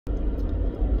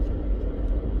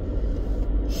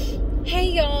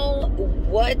Hey y'all,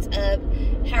 what's up?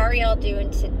 How are y'all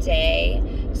doing today?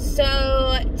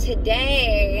 So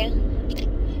today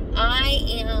I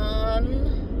am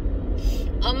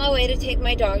on my way to take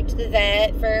my dog to the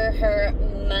vet for her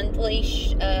monthly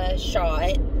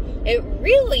shot. It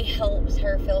really helps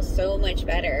her feel so much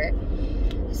better.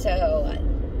 So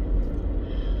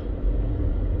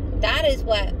that is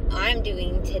what I'm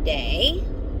doing today.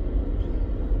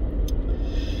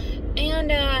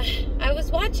 And I was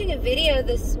watching a video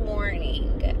this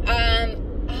morning. I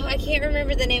can't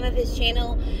remember the name of his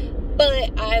channel,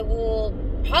 but I will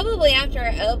probably, after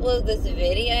I upload this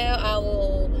video, I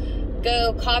will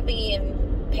go copy it,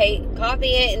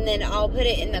 and then I'll put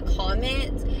it in the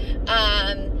comments.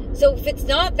 So if it's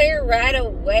not there right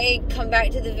away, come back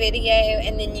to the video,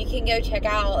 and then you can go check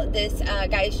out this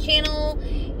guy's channel.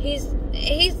 He's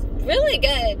really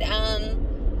good.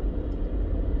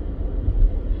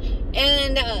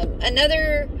 And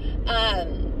another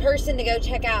person to go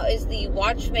check out is the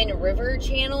Watchman River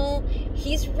channel.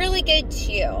 He's really good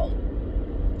too.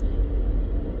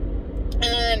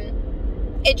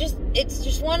 It's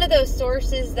just one of those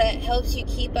sources that helps you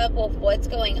keep up with what's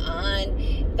going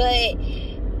on, but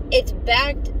it's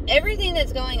backed. Everything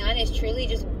that's going on is truly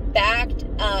just backed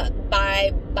up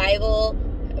by Bible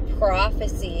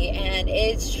prophecy, and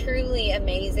it's truly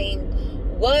amazing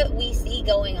what we see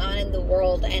going on in the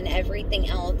world and everything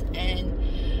else, and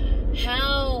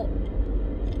how,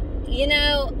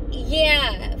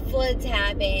 floods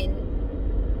happen,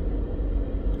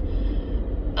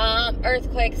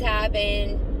 earthquakes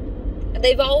happen,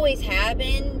 they've always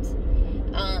happened,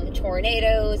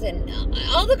 tornadoes, and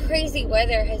all the crazy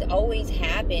weather has always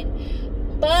happened,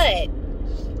 but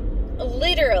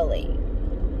literally,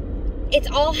 it's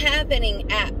all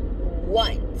happening at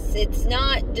once. It's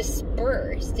not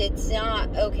dispersed. It's not,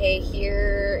 okay,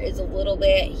 here is a little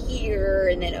bit here,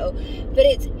 and then, but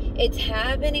it's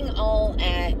happening all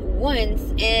at once.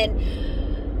 And,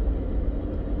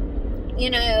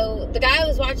 the guy I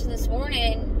was watching this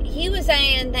morning, he was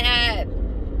saying that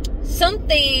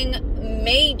something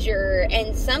major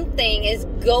and something is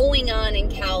going on in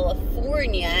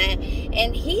California,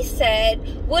 and he said,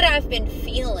 what I've been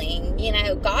feeling,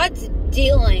 God's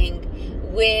dealing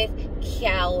with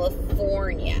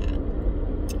California.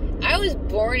 I was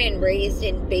born and raised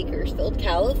in Bakersfield,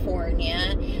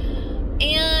 California,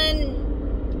 and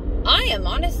I am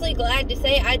honestly glad to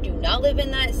say I do not live in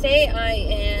that state. I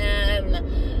am,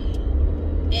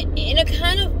 in a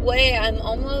kind of way, I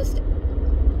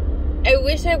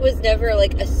wish I was never,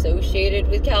 associated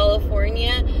with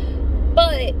California,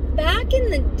 but back in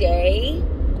the day,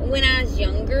 when I was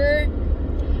younger,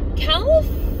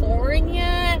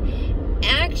 California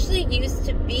actually used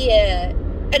to be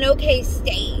an okay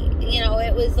state.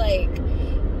 It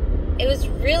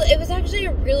was actually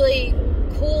a really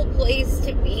cool place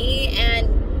to be, and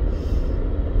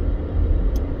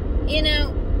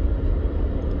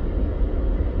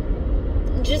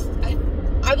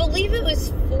I believe it's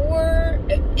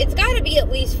got to be at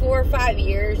least 4 or 5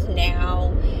 years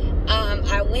now.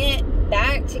 I went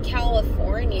back to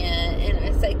California, and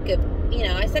I said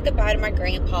goodbye to my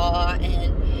grandpa,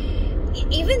 and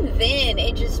even then,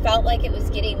 it just felt like it was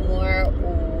getting more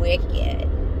wicked.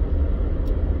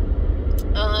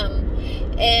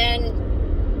 And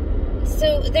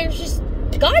so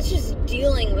God's just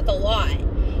dealing with a lot.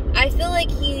 I feel like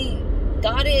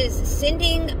God is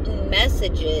sending a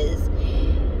message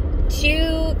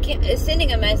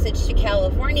to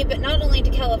California, but not only to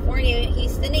California,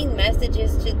 He's sending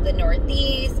messages to the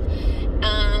Northeast,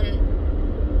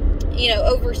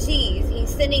 overseas. He's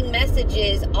sending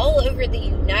messages all over the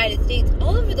United States,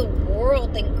 all over the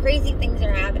world, and crazy things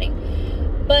are happening.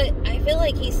 But I feel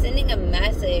like He's sending a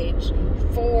message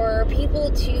for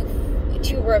people to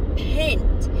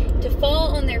repent, to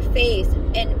fall on their face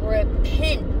and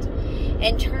repent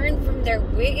and turn from their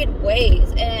wicked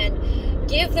ways and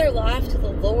give their life to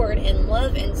the Lord and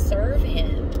love and serve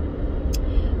Him.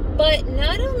 But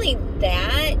not only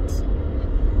that,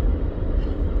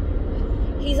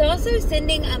 He's also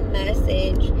sending a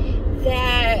message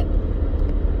that,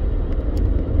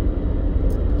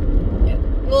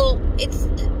 it's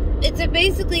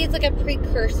like a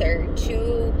precursor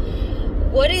to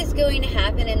what is going to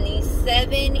happen in these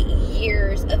 7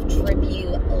 years of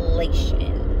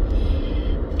tribulation.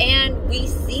 And we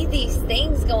see these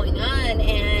things going on,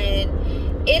 and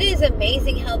it is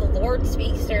amazing how the Lord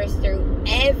speaks to us through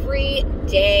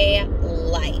everyday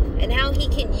life, and how He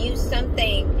can use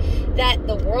something that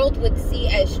the world would see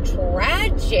as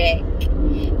tragic,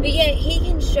 but yet He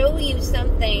can show you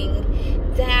something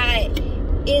that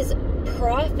is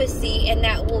prophecy and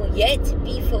that will yet to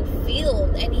be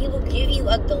fulfilled, and he will give you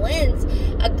a glimpse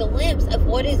of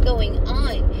what is going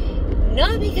on,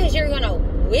 not because you're going to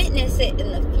witness it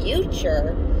in the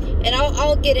future. And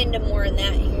I'll get into more in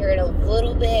that here in a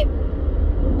little bit,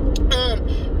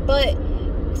 but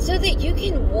so that you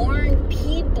can warn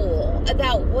people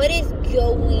about what is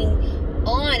going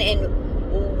on and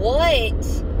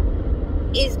what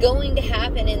is going to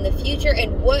happen in the future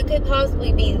and what could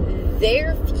possibly be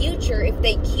their future if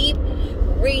they keep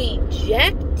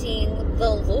rejecting the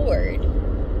Lord.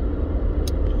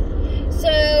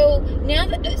 So now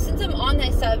that, since I'm on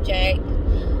this subject,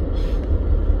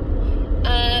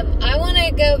 I want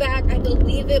to go back. I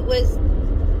believe it was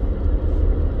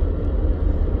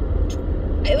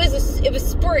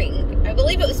spring. I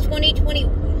believe it was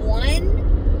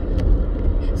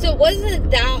 2021. So it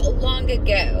wasn't that long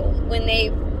ago when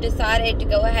they decided to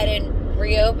go ahead and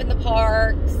reopen the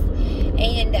parks.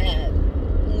 And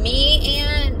me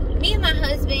and my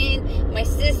husband, my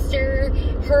sister,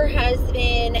 her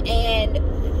husband, and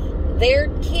their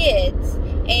kids,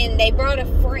 and they brought a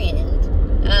friend.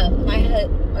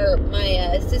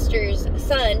 My sister's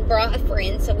son brought a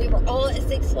friend, so we were all at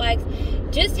Six Flags,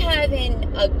 just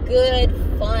having a good,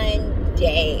 fun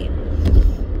day.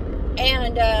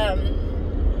 And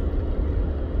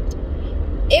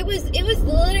it was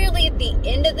literally at the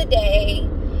end of the day.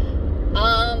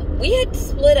 We had to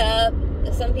split up.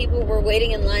 Some people were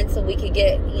waiting in line so we could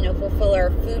get, fulfill our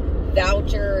food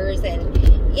vouchers and,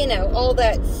 all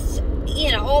that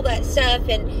stuff.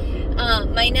 And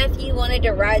my nephew wanted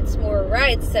to ride some more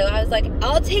rides, so I was like,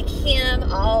 I'll take him.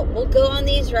 We'll go on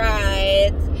these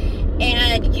rides,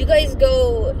 and you guys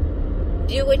go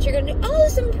do what you're gonna do. Oh,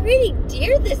 some pretty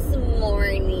deer this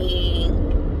morning.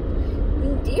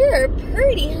 Deer are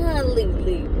pretty, huh,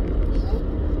 Lulu?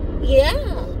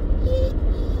 Yeah.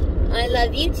 I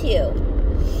love you too.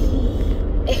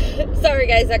 Sorry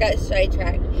guys, I got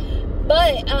sidetracked.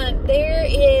 But there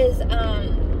is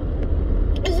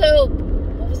so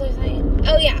what was I saying?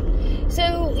 Oh yeah.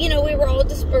 So, we were all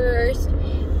dispersed,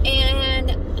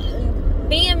 and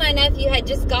me and my nephew had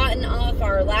just gotten off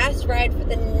our last ride for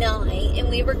the night, and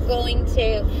we were going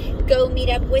to go meet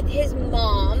up with his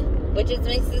mom, which is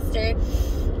my sister,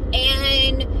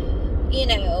 and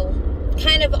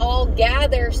kind of all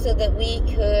gather so that we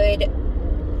could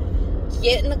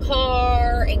get in the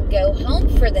car and go home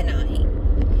for the night.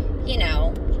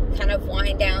 Kind of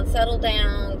wind down, settle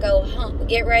down, go home,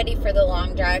 get ready for the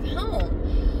long drive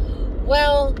home.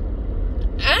 Well,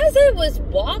 as I was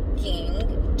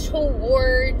walking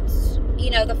towards,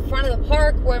 the front of the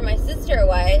park where my sister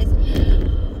was,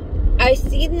 I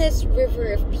seen this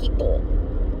river of people.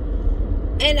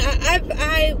 And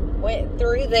I went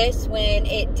through this when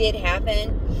it did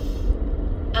happen.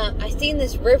 I seen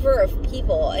this river of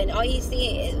people, and all you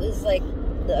see, it was like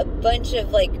a bunch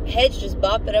of heads just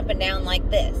bopping up and down like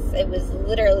this. It was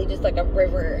literally just like a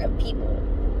river of people.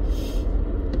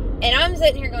 And I'm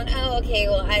sitting here going, oh, okay,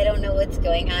 well, I don't know what's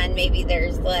going on. Maybe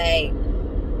there's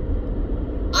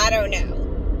I don't know,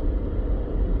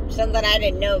 something I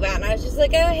didn't know about. And I was just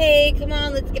like, oh, hey, come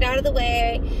on, let's get out of the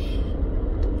way.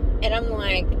 And I'm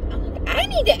like, I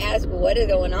need to ask what is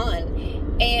going on.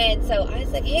 And so I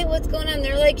was like, hey, what's going on?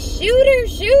 They're like,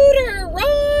 shooter,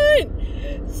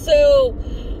 run! So,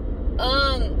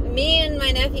 me and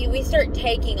my nephew, we start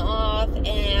taking off,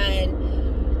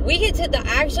 and we get to the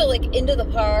actual, end of the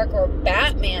park where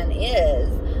Batman is.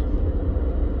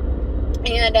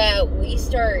 And, we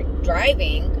start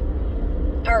driving.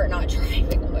 Or not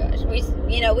driving, oh my gosh. We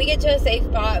get to a safe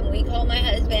spot, and we call my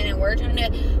husband, and we're trying to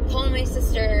call my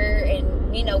sister, and,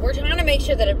 we're trying to make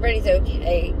sure that everybody's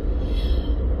okay.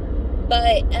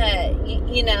 But,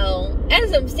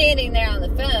 as I'm standing there on the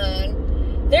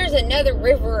phone, there's another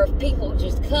river of people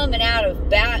just coming out of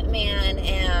Batman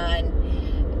and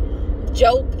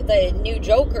the new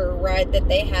Joker ride that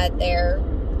they had there.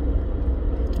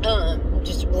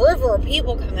 Just river of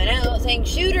people coming out saying,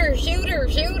 shooter. And,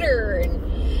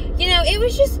 it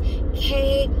was just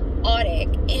chaotic.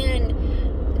 And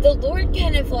the Lord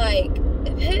kind of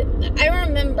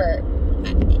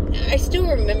I still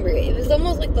remember it. It was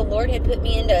almost like the Lord had put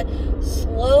me into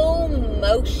slow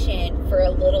motion for a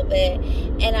little bit,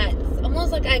 and it's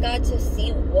almost like I got to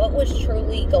see what was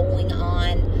truly going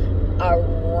on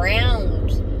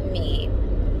around me,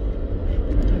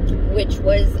 which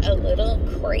was a little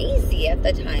crazy at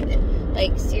the time.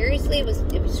 Seriously, it was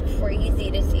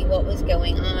crazy to see what was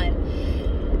going on.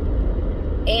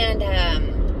 And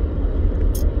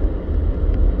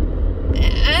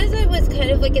as I was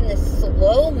kind of in the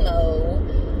slow-mo,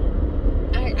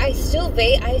 I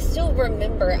still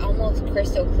remember almost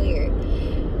crystal clear.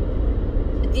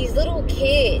 these little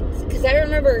kids, because I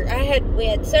remember we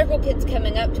had several kids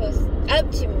coming up to us,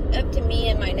 up to me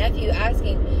and my nephew,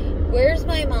 asking, "Where's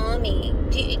my mommy?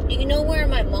 Do you know where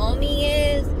my mommy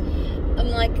is?" I'm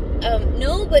like,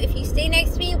 no, but if you stay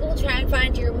next to me, we'll try and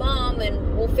find your mom,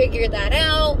 and we'll figure that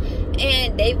out.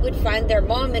 And they would find their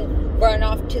mom and run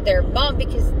off to their mom,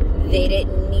 because they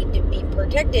didn't need to be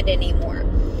protected anymore.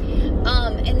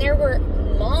 And there were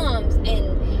moms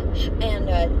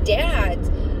and dads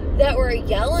that were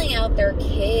yelling out their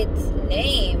kid's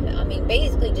name. I mean,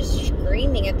 basically just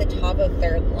screaming at the top of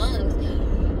their lungs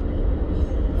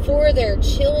for their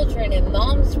children. And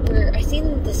moms were, I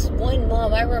seen this one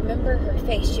mom, I remember her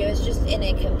face, she was just in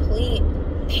a complete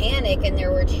panic, and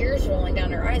there were tears rolling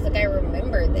down her eyes. Like, I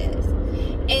remember this.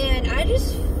 And I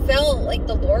just felt like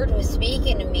the Lord was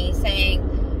speaking to me, saying,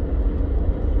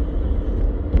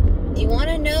 do you want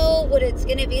to know what it's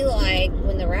going to be like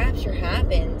when the rapture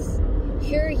happens?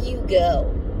 Here you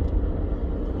go.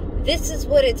 This is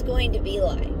what it's going to be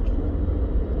like.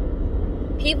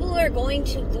 People are going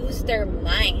to lose their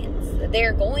minds.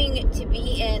 They're going to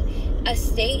be in a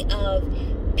state of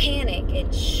panic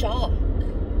and shock.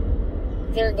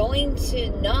 They're going to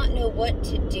not know what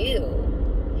to do.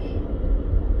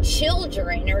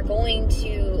 Children are going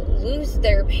to lose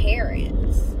their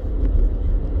parents.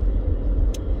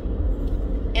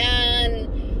 And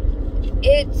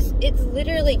it's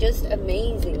literally just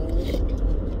amazing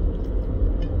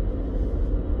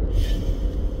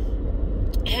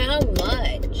how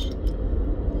much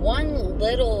one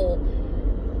little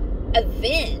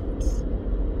event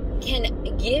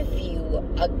can give you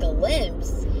a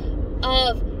glimpse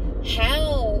of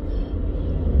how,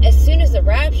 as soon as the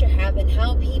rapture happens,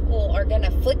 how people are going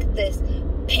to flick this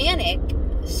panic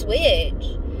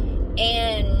switch,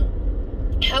 and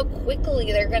how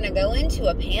quickly they're going to go into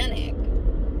a panic.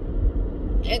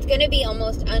 It's going to be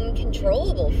almost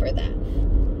uncontrollable for them.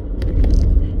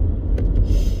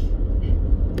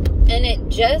 And it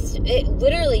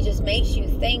literally just makes you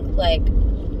think, like,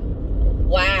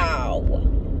 wow.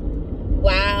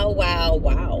 Wow, wow,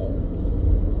 wow.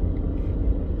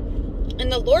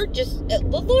 And the Lord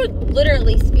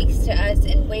literally speaks to us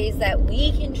in ways that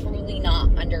we can truly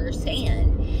not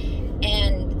understand.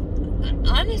 And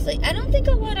honestly, I don't think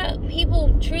a lot of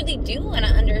people truly do want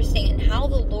to understand how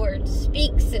the Lord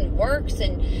speaks and works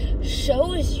and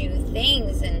shows you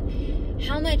things, and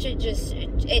how much it just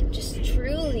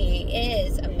truly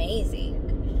is amazing.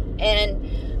 And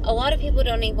a lot of people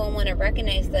don't even want to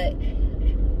recognize that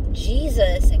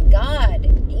Jesus and God,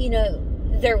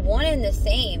 they're one and the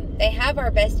same. They have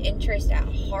our best interest at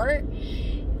heart,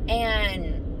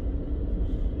 and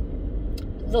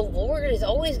the Lord is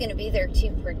always going to be there to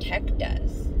protect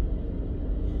us.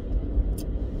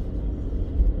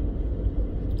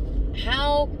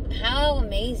 How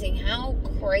amazing, how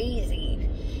crazy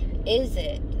is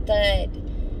it that,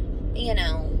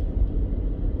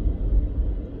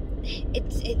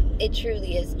 it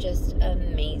truly is just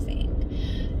amazing.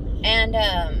 And,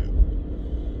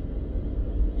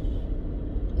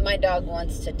 my dog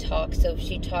wants to talk, so if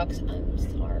she talks, I'm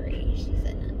sorry. She's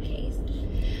a nutcase.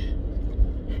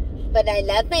 But I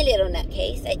love my little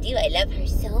nutcase. I do. I love her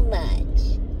so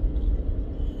much.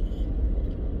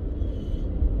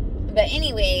 But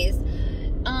anyways,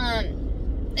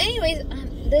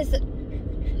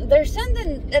 there's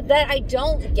something that I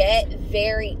don't get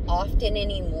very often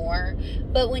anymore.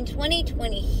 But when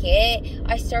 2020 hit,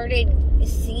 I started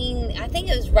seeing, I think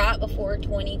it was right before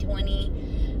 2020,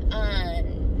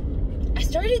 I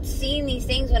started seeing these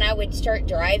things when I would start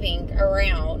driving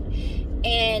around.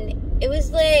 And it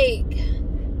was like,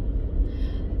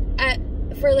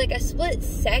 for like a split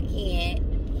second,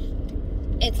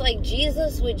 it's like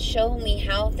Jesus would show me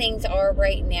how things are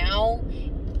right now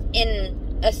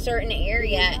in a certain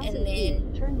area, and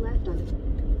then turn left on it.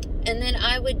 And then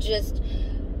I would just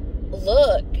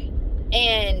look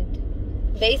and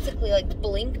basically like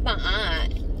blink my eye,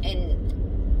 and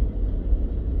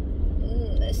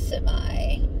the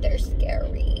semi, they're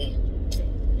scary.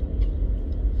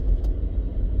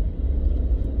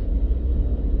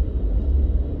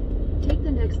 Take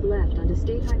the next left onto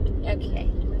State Highway. Okay.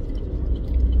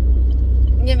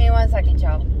 Give me 1 second,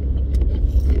 y'all.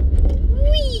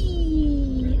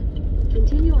 Whee!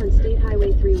 Continue on State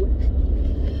Highway 3.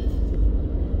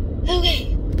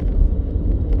 Okay.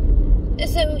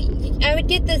 So, I would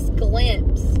get this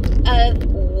glimpse of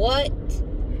what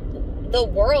the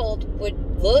world would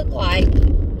look like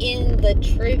in the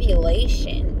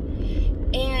tribulation.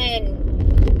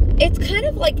 And it's kind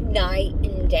of like night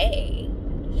and day.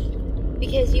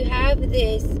 Because you have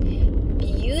this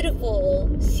beautiful beautiful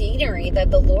scenery that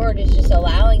the Lord is just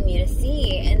allowing me to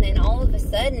see. And then all of a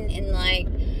sudden,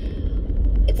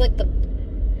 it's like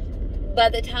by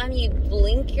the time you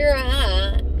blink your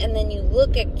eye and then you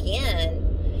look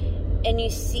again and you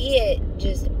see it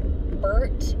just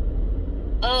burnt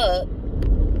up,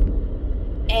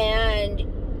 and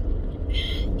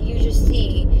you just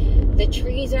see the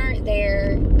trees aren't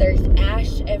there, there's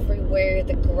ash everywhere,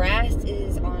 the grass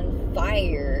is on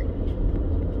fire,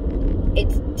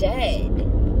 it's dead,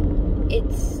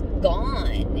 it's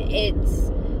gone,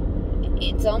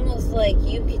 it's almost like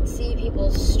you could see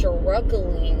people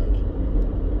struggling.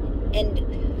 And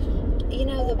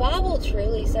the Bible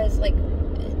truly says, like,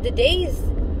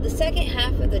 the second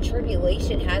half of the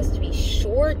tribulation has to be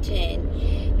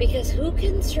shortened, because who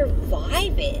can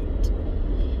survive it?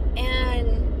 And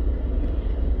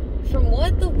from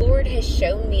what the Lord has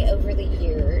shown me over the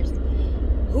years,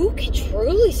 who can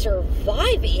truly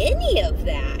survive any of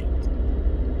that?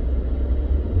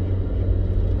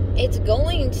 It's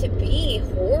going to be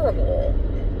horrible.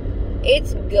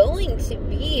 It's going to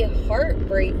be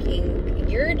heartbreaking.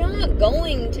 You're not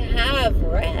going to have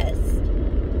rest.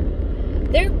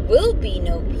 There will be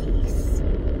no peace.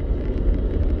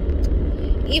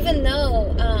 Even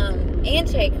though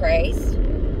Antichrist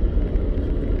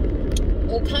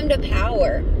will come to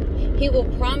power, he will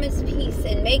promise peace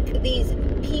and make these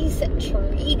peace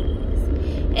treaties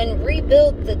and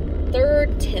rebuild the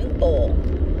third temple.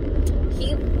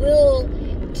 He will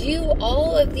do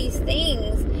all of these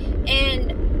things,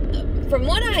 and from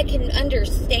what I can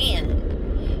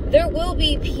understand, there will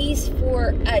be peace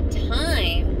for a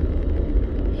time,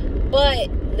 but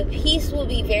the peace will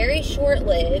be very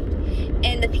short-lived,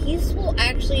 and the peace will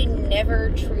actually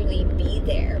never truly be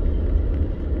there.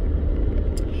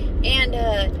 And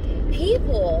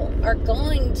people are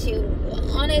going to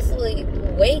honestly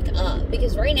wake up,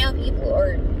 because right now people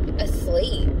are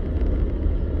asleep.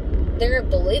 They're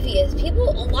oblivious. A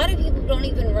lot of people don't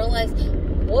even realize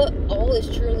what all is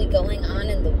truly going on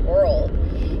in the world.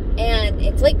 And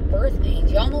it's like birth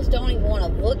pains. You almost don't even want to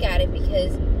look at it,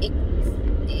 because it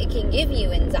can give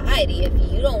you anxiety if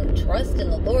you don't trust in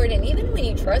the Lord. And even when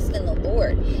you trust in the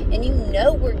Lord and you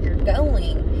know where you're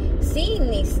going, seeing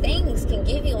these things can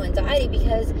give you anxiety,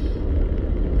 because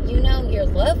your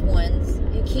loved ones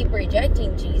who keep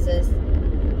rejecting Jesus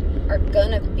are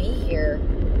gonna be here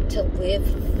to live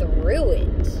through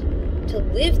it, to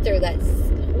live through that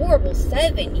horrible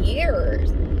 7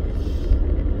 years.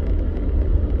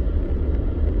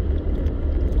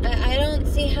 I don't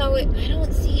see how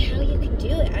you can do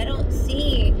it. I don't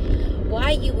see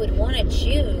why you would want to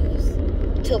choose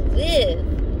to live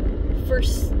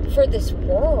for this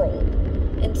world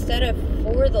instead of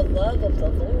for the love of the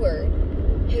Lord,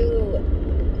 who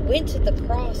went to the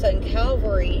cross on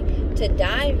Calvary to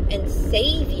die and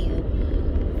save you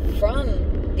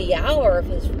from the hour of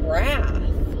his wrath.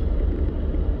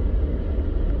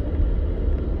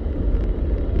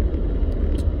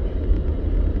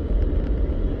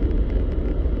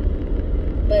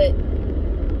 But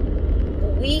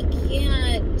we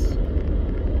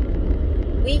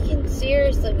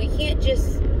can't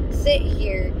just sit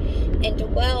here and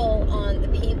dwell on the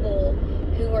people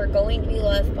who are going to be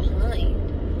left behind.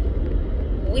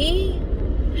 We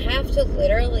have to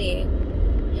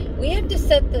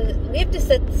set the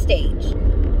stage.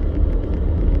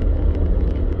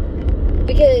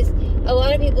 Because a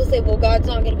lot of people say, well, God's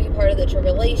not going to be part of the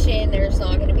tribulation. There's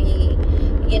not going to be,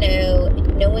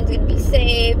 no one's going to be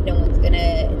saved.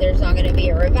 There's not going to be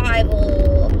a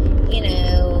revival,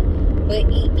 But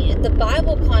the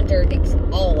Bible contradicts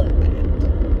all of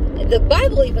that. The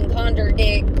Bible even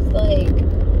contradicts,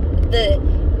 the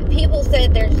people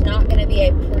said there's not going to be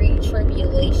a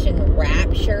pre-tribulation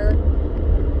rapture,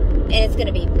 and it's going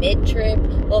to be mid-trib.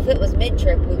 Well, if it was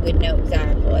mid-trib, we would know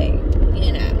exactly,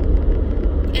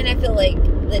 And I feel like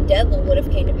the devil would have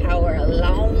came to power a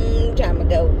long time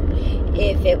ago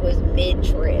if it was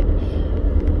mid-trib.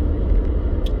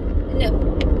 No,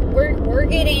 we're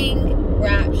getting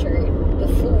raptured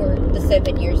before the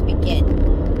 7 years begin.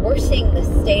 We're seeing the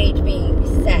stage being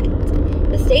set.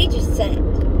 The stage is set.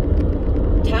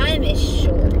 Time is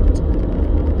short.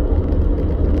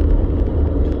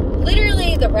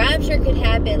 Literally, the rapture could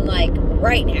happen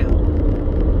right now.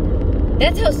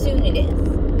 That's how soon it is.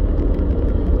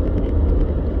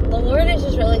 The Lord is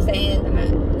just really saying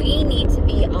that we need to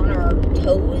be on our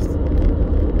toes,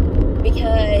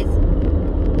 because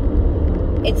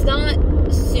it's not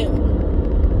soon.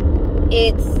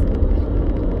 It's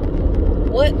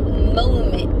what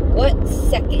moment, what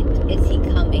second is he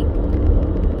coming?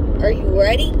 Are you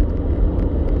ready?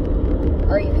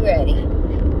 Are you ready?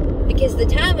 Because the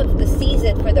time of the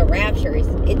season for the rapture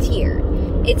it's here.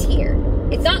 It's here.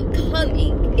 It's not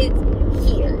coming. It's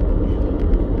here.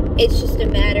 It's just a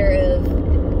matter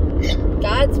of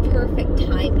God's perfect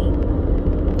timing.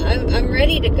 I'm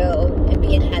ready to go and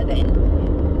be in heaven.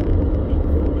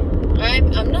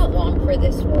 I'm not long for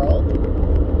this world.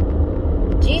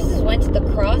 Jesus went to the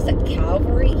cross at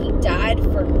Calvary. He died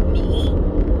for me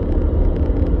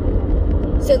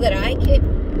so that I could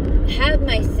have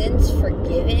my sins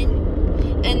forgiven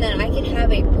and that I could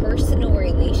have a personal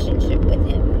relationship with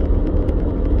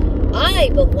Him. I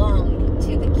belong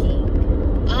to the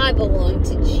King. I belong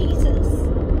to Jesus.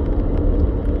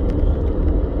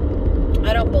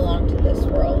 I don't belong to this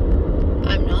world.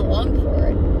 I'm not long for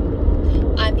it.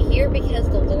 I'm here because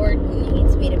the Lord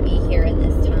needs me to be here in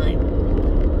this time.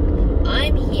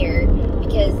 I'm here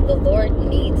because the Lord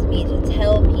needs me to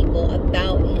tell people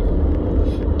about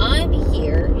Him. I'm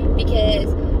here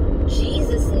because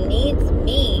Jesus needs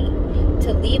me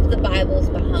to leave the Bibles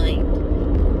behind,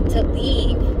 to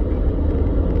leave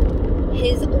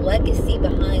His legacy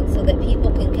behind so that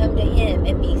people can come to Him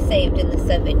and be saved in the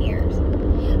 7 years.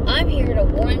 I'm here to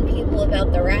warn people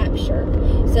about the rapture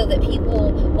so that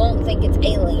people won't think it's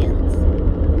aliens.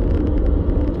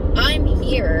 I'm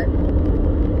here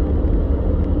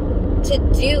to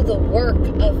do the work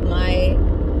of my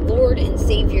Lord and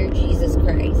Savior Jesus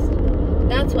Christ.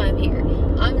 That's why I'm here.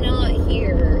 I'm not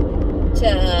here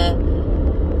to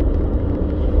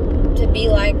be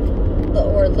like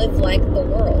or live like the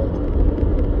world.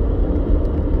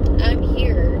 I'm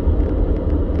here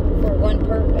for one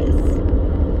purpose: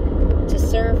 to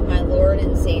serve my Lord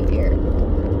and Savior.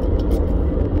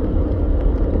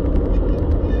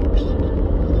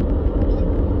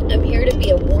 I'm here to be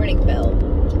a warning bell.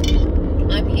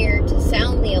 I'm here to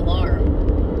sound the alarm.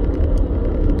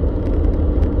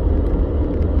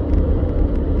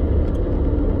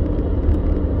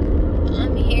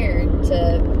 I'm here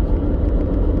to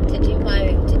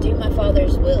do my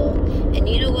Father's will. And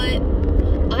you know what?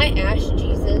 I ask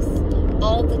Jesus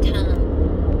all the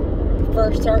time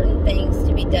for certain things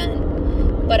to be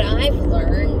done. But I've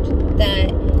learned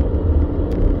that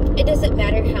it doesn't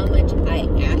matter how much I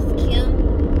ask Him.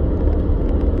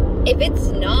 If it's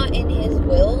not in His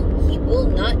will, He will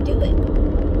not do it.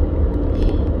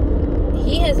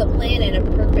 He has a plan and a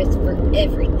purpose for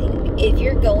everything. If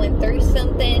you're going through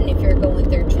something, if you're going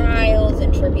through trials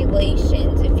and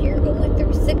tribulations, if you're going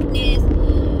through sickness,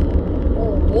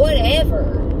 or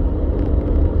whatever,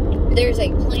 there's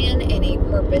a plan and a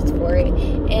purpose for it.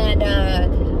 And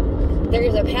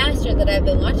there's a pastor that I've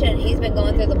been watching, and he's been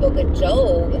going through the book of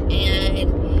Job. And,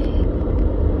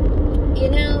 you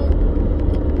know,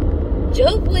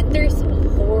 Job went through some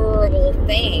horrible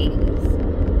things.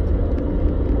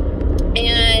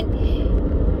 And,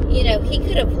 you know, he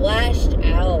could have lashed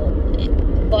out.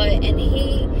 And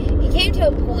he came to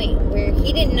a point where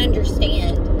he didn't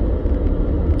understand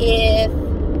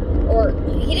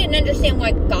he didn't understand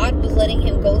why God was letting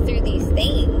him go through these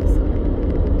things.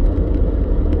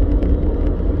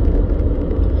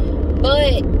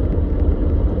 But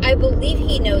I believe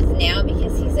he knows now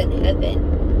because he's in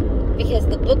heaven. Because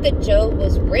the book of Job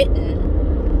was written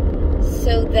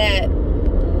so that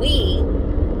we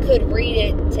could read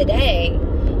it today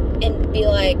and be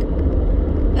like,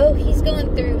 oh, he's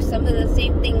going through some of the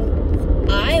same things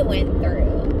I went through.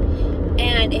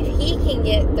 And if he can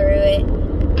get through it,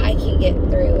 I can get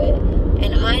through it.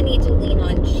 And I need to lean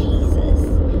on Jesus.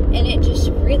 And it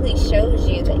just really shows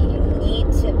you that you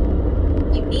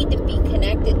need to be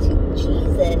connected to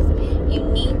Jesus. You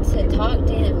need to talk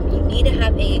to Him. You need to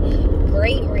have a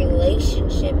great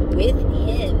relationship with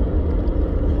Him.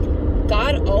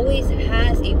 God always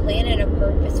has a plan and a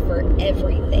purpose for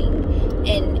everything.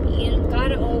 And you know,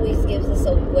 God always gives us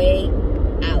a way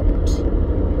out.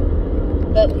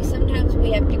 But sometimes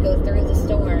we have to go through the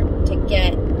storm to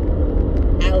get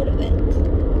out of it.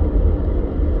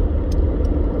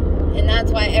 And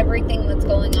that's why everything that's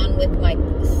going on with my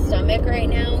stomach right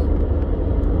now,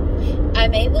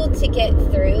 I'm able to get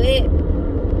through it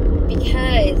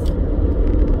because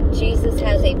Jesus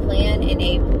has a plan and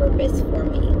a purpose for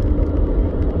me.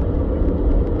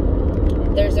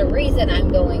 There's a reason I'm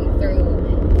going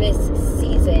through this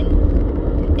season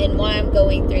and why I'm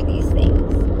going through these things.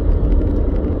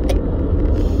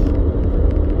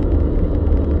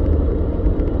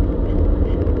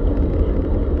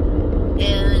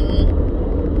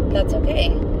 That's okay.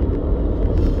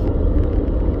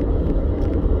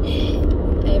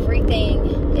 Everything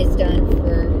is done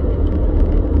for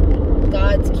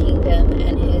God's kingdom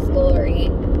and His glory.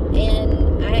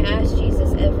 And I ask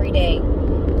Jesus every day,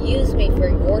 use me for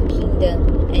your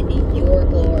kingdom and your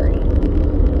glory.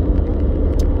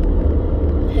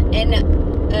 And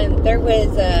there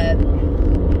was, I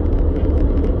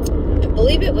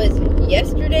believe it was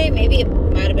yesterday, maybe it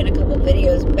might have been a couple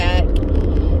videos back,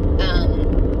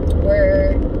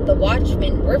 where the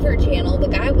Watchman River channel, the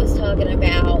guy was talking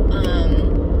about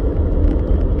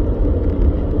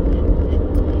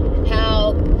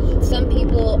how some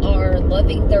people are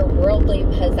loving their worldly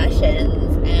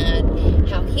possessions, and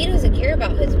how he doesn't care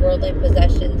about his worldly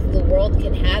possessions. The world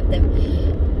can have them.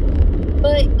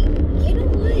 But you know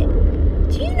what?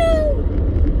 Do you know,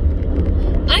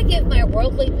 I give my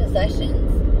worldly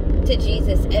possessions to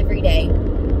Jesus every day.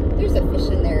 There's a fish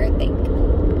in there, I think.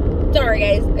 Sorry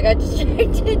guys, I got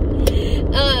distracted.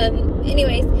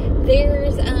 Anyways,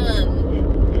 there's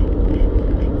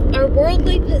our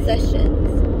worldly possessions.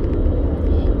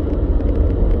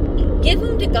 Give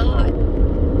them to God.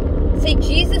 Say,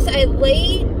 Jesus, I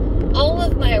laid all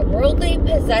of my worldly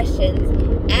possessions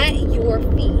at your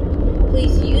feet.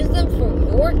 Please use them for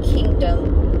your kingdom,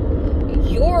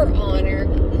 your honor,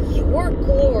 your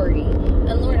glory.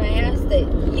 And Lord, I ask that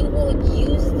you will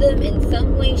use them in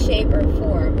some way, shape, or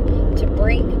form to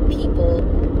bring people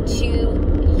to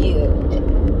you.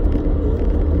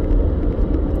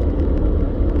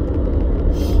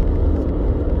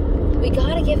 We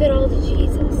gotta give it all to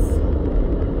Jesus.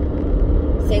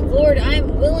 Say, Lord,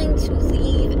 I'm willing to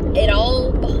leave it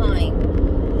all behind.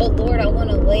 But Lord, I want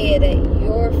to lay it at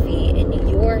your feet, in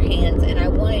your hands, and I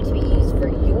want it to be used for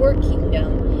your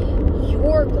kingdom,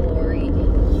 your glory,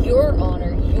 your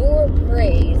honor, your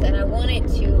praise, and I want it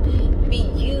to be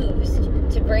used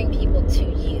to bring people to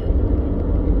you.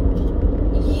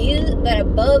 But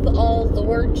above all,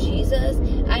 Lord Jesus,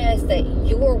 I ask that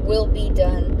your will be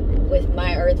done with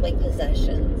my earthly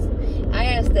possessions. I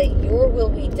ask that your will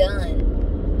be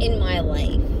done in my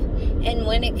life. And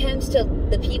when it comes to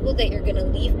the people that you're going to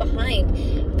leave behind,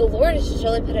 the Lord has just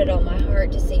really put it on my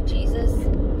heart to say, Jesus,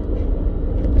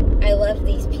 I love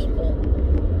these people.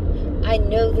 I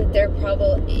know that they're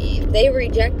probably, if they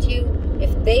reject you,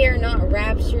 if they are not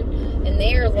raptured and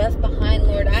they are left behind,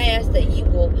 Lord, I ask that you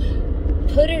will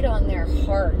put it on their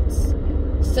hearts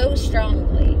so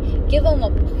strongly. Give them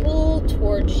a pull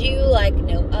towards you like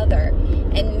no other.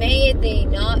 And may they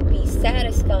not be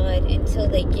satisfied until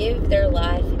they give their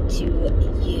life to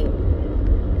you.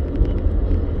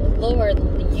 Lord,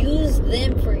 use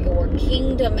them for your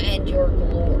kingdom and your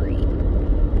glory.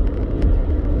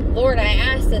 Lord, I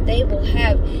ask that they will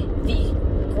have the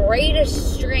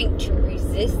greatest strength to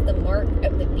resist the mark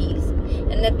of the beast,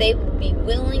 and that they will be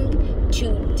willing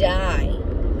to die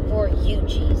for you,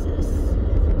 Jesus.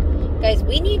 Guys,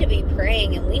 we need to be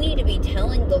praying, and we need to be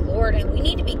telling the Lord, and we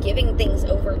need to be giving things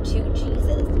over to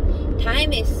Jesus.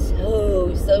 Time is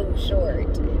so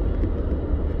short.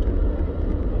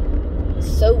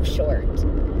 So short.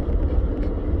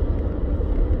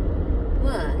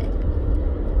 What?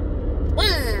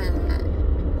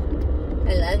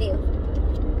 I love you.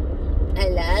 I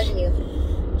love you.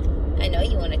 I know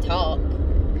you want to talk.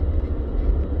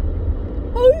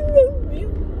 I love you.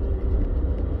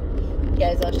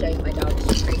 Guys, I'll show you my dog.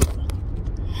 She's crazy.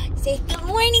 Say good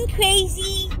morning,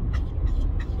 Crazy.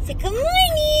 Say good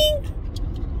morning.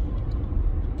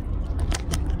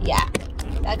 Yeah,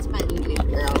 that's my Lulu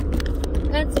girl.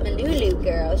 That's my Lulu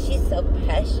girl. She's so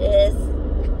precious.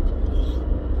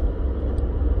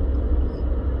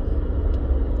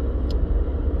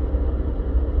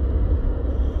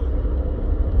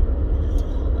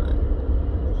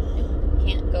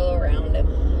 Can't go around him.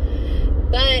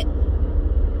 But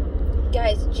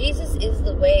guys, Jesus is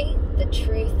the way, the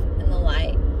truth, and the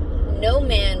light. No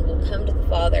man will come to the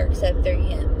Father except through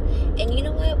him. And you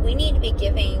know what? We need to be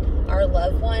giving our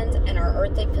loved ones and our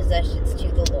earthly possessions to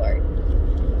the Lord.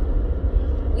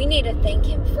 We need to thank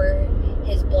him for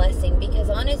his blessing, because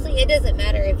honestly, it doesn't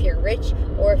matter if you're rich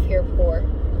or if you're poor.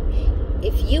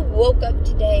 If you woke up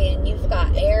today and you've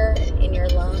got air in your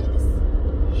lungs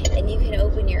and you can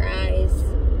open your eyes,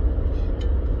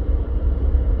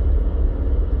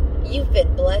 you've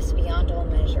been blessed beyond all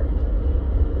measure.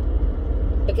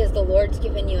 Because the Lord's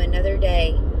given you another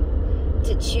day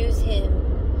to choose him,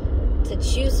 to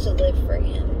choose to live for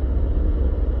him,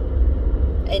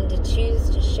 and to choose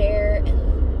to share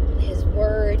his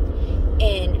word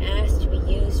and ask to be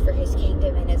used for his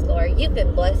kingdom and his glory. You've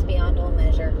been blessed beyond all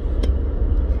measure.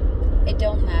 It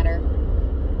don't matter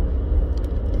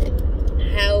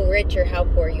how rich or how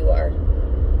poor you are.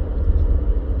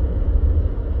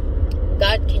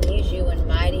 God can use you in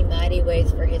mighty, mighty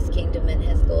ways for his kingdom and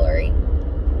his glory.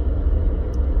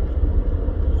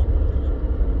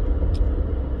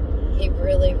 He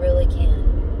really, really can.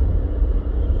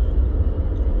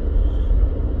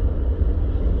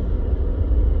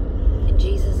 And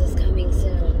Jesus is coming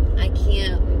soon.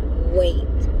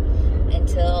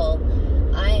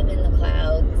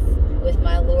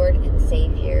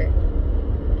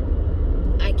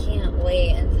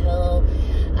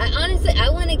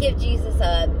 Jesus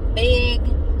a big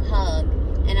hug,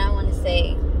 and I want to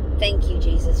say thank you,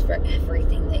 Jesus, for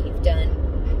everything that you've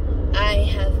done. I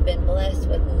have been blessed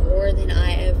with more than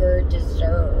I ever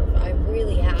deserve. I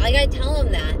really have. Like, I tell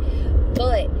him that,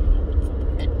 but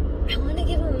I want to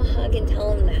give him a hug and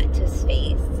tell him that to his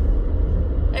face.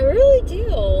 I really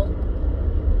do.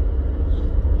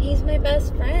 He's my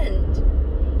best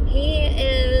friend. He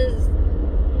is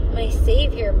my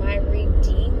savior, my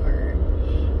redeemer.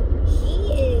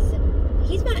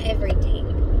 He's my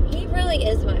everything. He really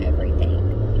is my everything.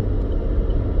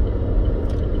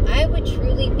 I would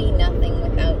truly be nothing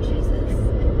without Jesus.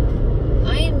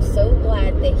 I am so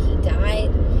glad that he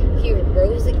died, he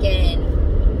rose again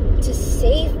to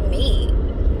save me.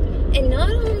 And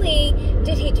not only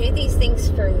did he do these things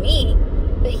for me,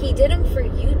 but he did them for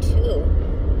you too.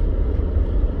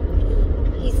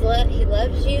 He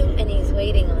loves you, and he's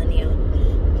waiting on you.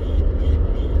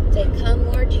 Say, come,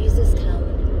 Lord Jesus, come.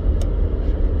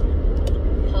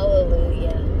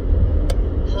 Hallelujah.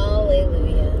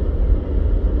 Hallelujah.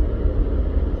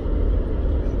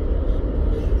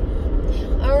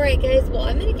 Alright, guys. Well,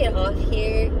 I'm going to get off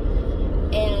here,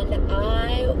 and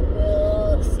I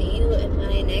will see you in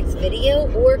my next video.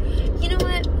 Or, you know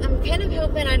what? I'm kind of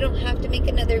hoping I don't have to make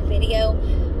another video,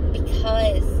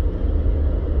 because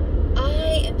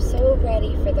I am so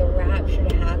ready for the rapture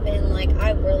to happen. Like,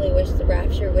 I really wish the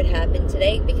rapture would happen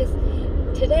today, because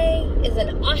today is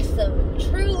an awesome,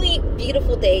 truly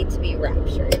beautiful day to be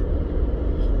raptured.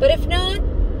 But if not,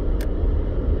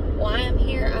 while I'm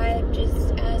here, I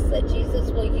just ask that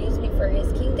Jesus will use me for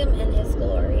his kingdom and his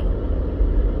glory.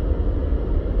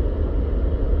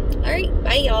 Alright,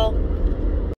 bye y'all.